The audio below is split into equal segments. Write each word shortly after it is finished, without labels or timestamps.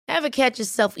Ever catch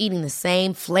yourself eating the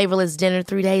same flavorless dinner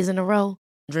 3 days in a row?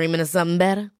 Dreaming of something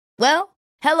better? Well,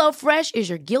 HelloFresh is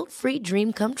your guilt-free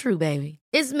dream come true, baby.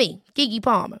 It's me, Keke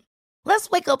Palmer. Let's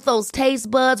wake up those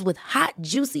taste buds with hot,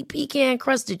 juicy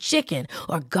pecan-crusted chicken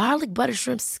or garlic butter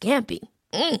shrimp scampi.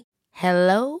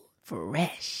 Hello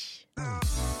Fresh.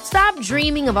 Stop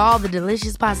dreaming of all the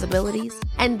delicious possibilities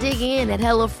and dig in at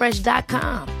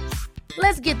HelloFresh.com.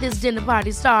 Let's get this dinner party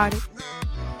started.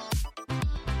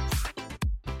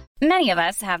 Many of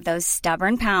us have those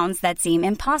stubborn pounds that seem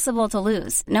impossible to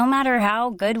lose, no matter how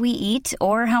good we eat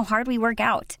or how hard we work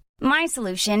out. My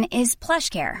solution is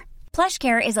PlushCare.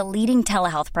 PlushCare is a leading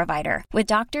telehealth provider with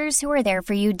doctors who are there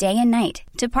for you day and night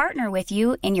to partner with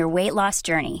you in your weight loss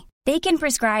journey. They can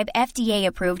prescribe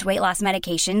FDA-approved weight loss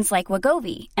medications like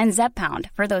Wegovy and Zepbound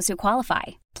for those who qualify.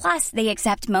 Plus, they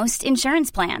accept most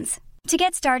insurance plans. To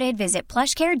get started, visit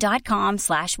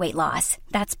plushcare.com/weightloss.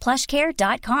 That's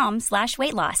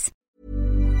plushcare.com/weightloss.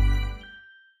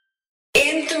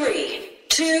 In 3,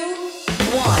 2,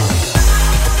 1.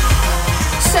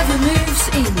 7 moves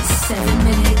in 7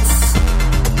 minutes.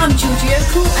 I'm Georgie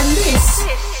Okell and this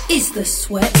is the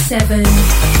Sweat 7. You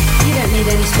don't need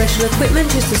any special equipment,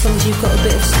 just as long as you've got a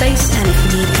bit of space, and if you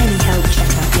need any help,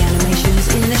 check out the animations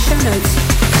in the show notes.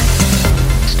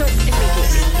 Stop immediately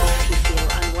if you feel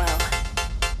unwell.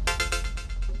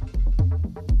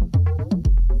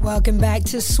 Welcome back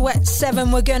to Sweat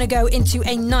 7. We're going to go into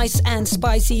a nice and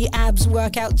spicy abs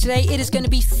workout today. It is going to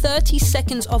be 30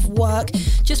 seconds of work,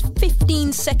 just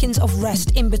 15 seconds of rest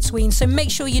in between. So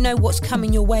make sure you know what's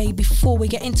coming your way before we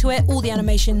get into it. All the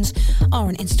animations are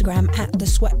on Instagram at the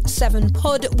Sweat 7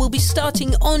 Pod. We'll be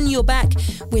starting on your back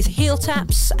with heel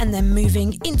taps and then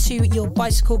moving into your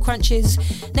bicycle crunches.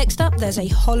 Next up, there's a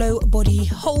hollow body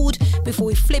hold before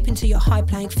we flip into your high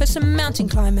plank for some mountain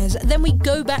climbers. Then we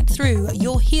go back through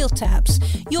your heel taps,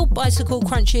 your bicycle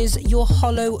crunches, your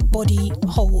hollow body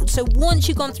hold. So once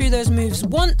you've gone through those moves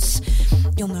once,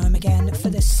 you'll know them again for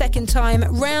the second time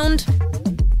round.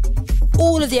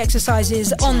 All of the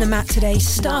exercises on the mat today,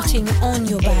 starting on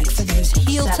your back for those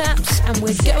heel taps, and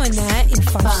we're going there in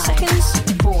 5 seconds.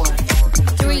 4,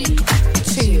 3,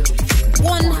 2,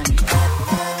 1.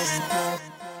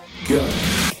 Go.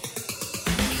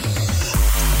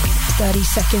 30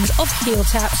 seconds of heel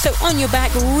tap. So on your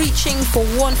back, reaching for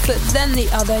one foot, then the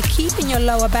other, keeping your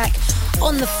lower back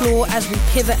on the floor as we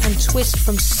pivot and twist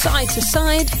from side to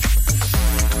side.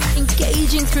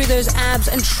 Engaging through those abs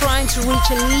and trying to reach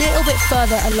a little bit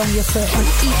further along your foot on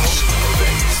each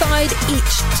side,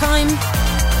 each time.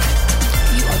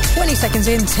 You are 20 seconds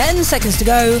in, 10 seconds to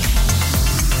go.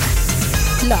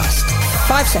 Last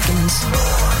 5 seconds.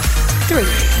 3,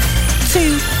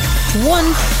 2,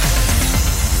 1.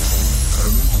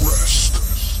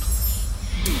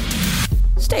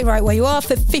 Stay right where you are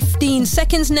for 15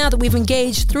 seconds. Now that we've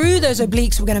engaged through those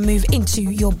obliques, we're going to move into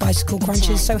your bicycle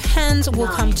crunches. So hands will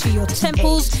come to your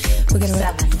temples. We're going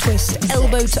to twist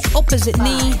elbow to opposite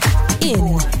knee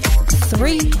in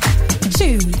 3,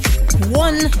 2,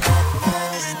 1.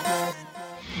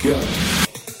 Go.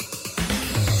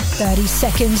 30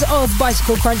 seconds of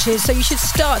bicycle crunches. So you should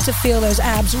start to feel those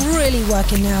abs really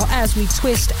working now as we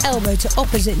twist elbow to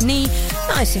opposite knee.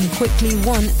 Nice and quickly.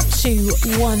 1, 2,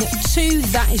 1, 2.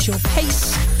 That is your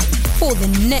pace for the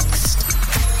next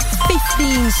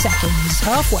 15 seconds.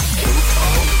 Halfway.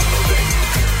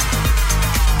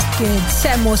 Good.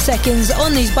 10 more seconds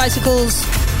on these bicycles.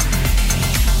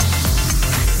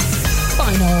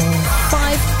 Final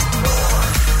 5,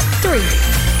 3,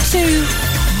 2,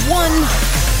 1.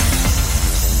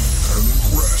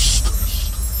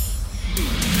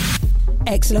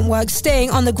 Excellent work.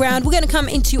 Staying on the ground, we're going to come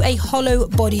into a hollow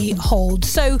body hold.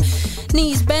 So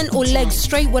knees bent or legs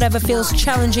straight, whatever feels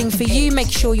challenging for you.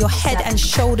 Make sure your head and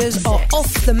shoulders are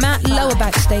off the mat. Lower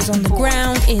back stays on the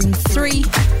ground in 3,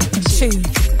 2,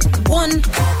 1.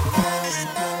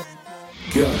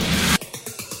 Go.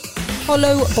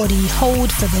 Hollow body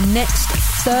hold for the next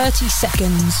 30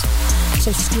 seconds.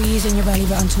 So squeezing your belly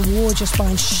button towards your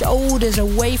spine, shoulders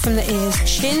away from the ears,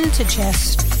 chin to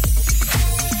chest.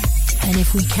 And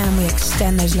if we can, we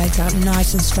extend those legs out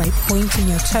nice and straight, pointing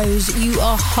your toes. You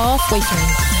are halfway through.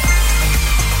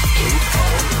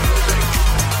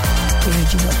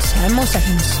 Good, you've got 10 more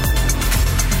seconds.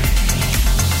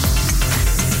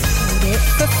 Hold it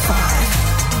for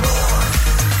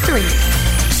 5, 3,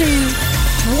 2,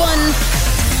 1.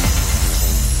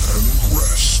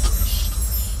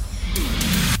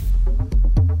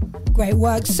 Great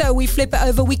work. So we flip it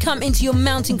over. We come into your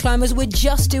mountain climbers. We're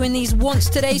just doing these once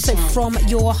today. So from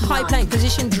your high plank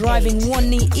position, driving one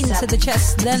knee into the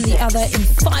chest, then the other in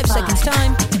 5 seconds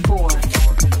time. 4,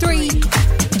 3,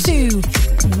 2,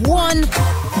 1. 1.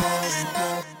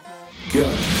 Go.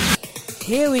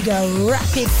 Here we go.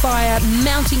 Rapid fire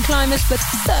mountain climbers for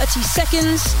 30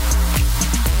 seconds.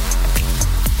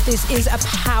 This is a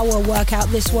power workout,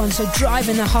 this one, so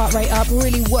driving the heart rate up,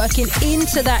 really working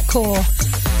into that core.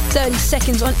 30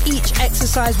 seconds on each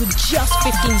exercise with just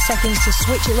 15 seconds to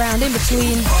switch it around in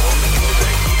between.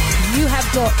 You have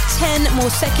got 10 more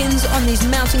seconds on these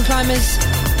mountain climbers.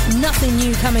 Nothing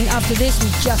new coming after this. We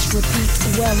just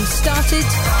repeat where we started.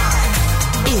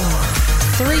 In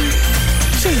 3,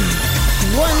 2,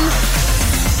 1.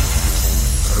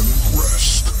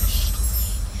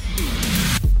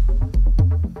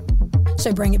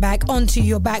 So bring it back onto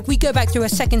your back. We go back through a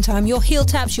second time. Your heel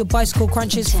taps, your bicycle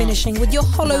crunches, finishing with your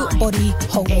hollow body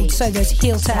hold. So those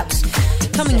heel taps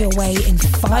coming your way in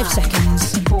 5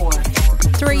 seconds.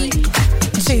 3,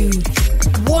 2,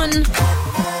 1.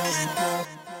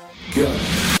 Go.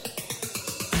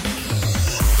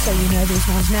 So you know these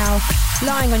ones now.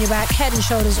 Lying on your back, head and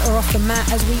shoulders are off the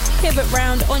mat as we pivot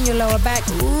round on your lower back,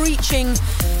 reaching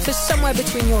for somewhere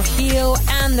between your heel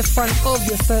and the front of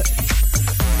your foot.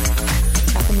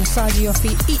 Tapping the sides of your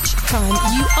feet each time.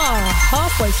 You are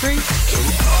halfway through.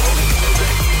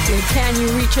 Good. Can you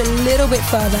reach a little bit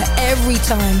further every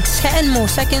time? 10 more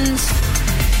seconds.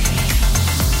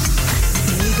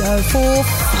 Here we go for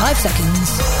 5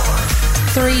 seconds.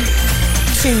 3,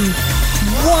 2,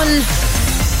 1.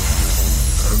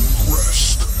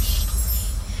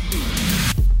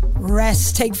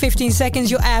 Rest. Take 15 seconds.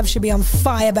 Your abs should be on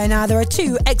fire by now. There are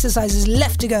 2 exercises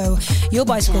left to go. Your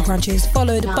bicycle crunches,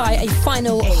 followed by a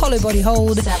final hollow body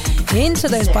hold into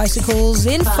those bicycles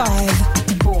in 5,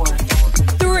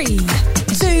 3,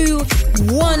 2,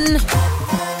 1.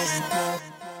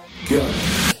 Go.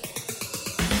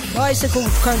 Bicycle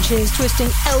crunches,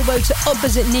 twisting elbow to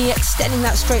opposite knee, extending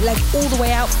that straight leg all the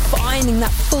way out, finding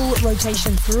that full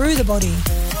rotation through the body.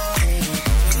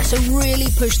 So really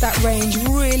push that range,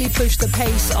 really push the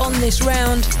pace on this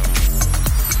round.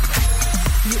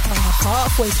 You are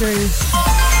halfway through.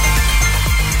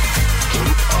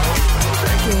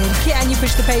 Good. Can you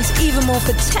push the pace even more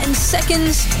for 10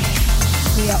 seconds?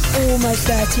 We are almost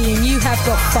 30 and you have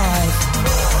got 5,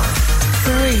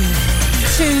 3,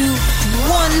 2,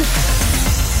 1.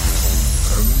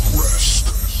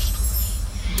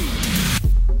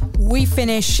 We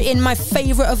finish in my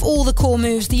favourite of all the core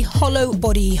moves, the hollow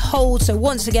body hold. So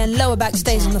once again, lower back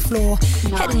stays on the floor.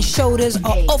 Head and shoulders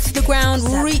are off the ground,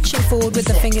 reaching forward with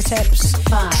the fingertips.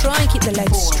 Try and keep the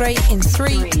legs straight in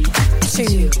 3,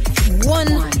 2, 1.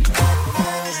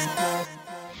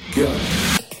 Go.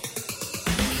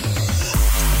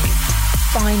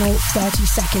 Final 30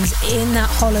 seconds in that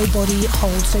hollow body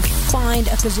hold. So find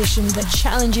a position that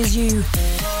challenges you.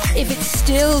 If it's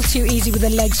still too easy with the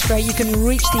legs straight, you can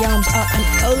reach the arms up and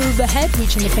overhead,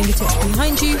 reaching the fingertips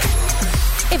behind you.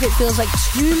 If it feels like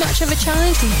too much of a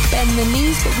challenge, we bend the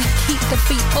knees, but we keep the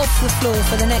feet off the floor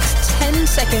for the next 10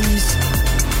 seconds.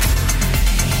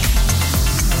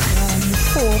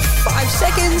 4, 5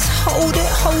 seconds.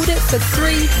 Hold it for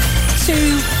 3,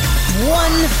 2,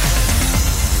 1.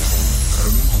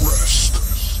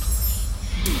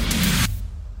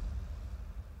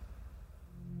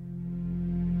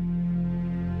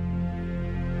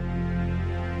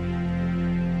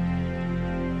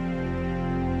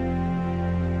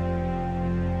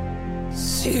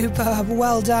 Superb,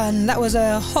 well done. That was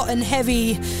a hot and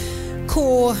heavy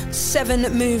core 7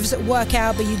 moves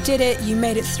workout, but you did it, you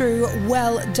made it through,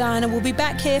 well done. And we'll be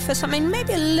back here for something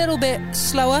maybe a little bit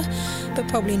slower, but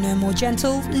probably no more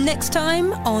gentle next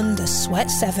time on the Sweat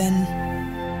 7.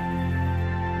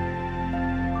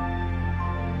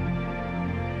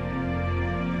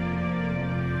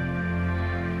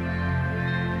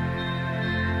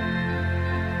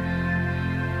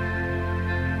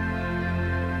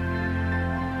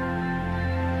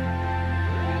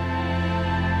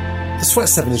 The Sweat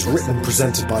 7 is written and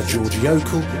presented by Georgie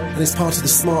Oakle and is part of the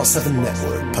Smart 7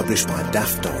 network published by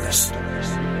Daft Doris.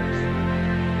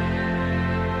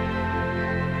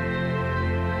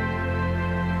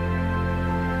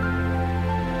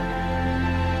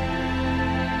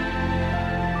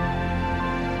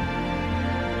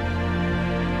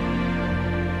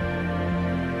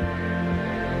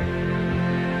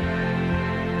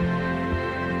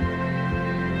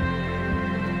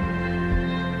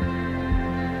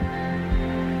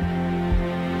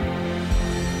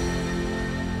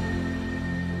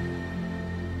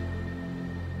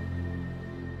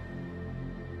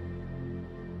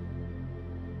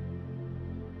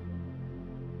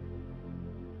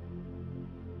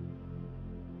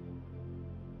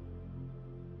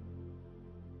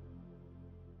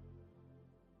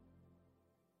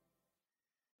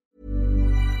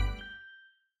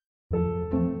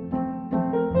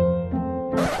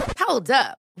 Hold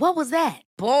up. What was that?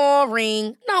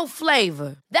 Boring. No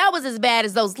flavor. That was as bad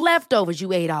as those leftovers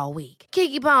you ate all week.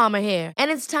 Keke Palmer here, and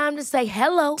it's time to say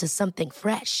hello to something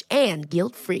fresh and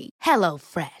guilt-free. Hello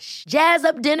Fresh. Jazz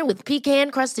up dinner with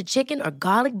pecan-crusted chicken or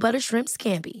garlic butter shrimp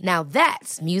scampi. Now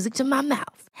that's music to my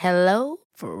mouth. Hello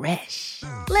Fresh.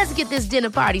 Let's get this dinner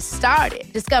party started.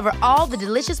 Discover all the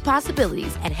delicious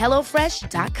possibilities at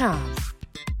HelloFresh.com.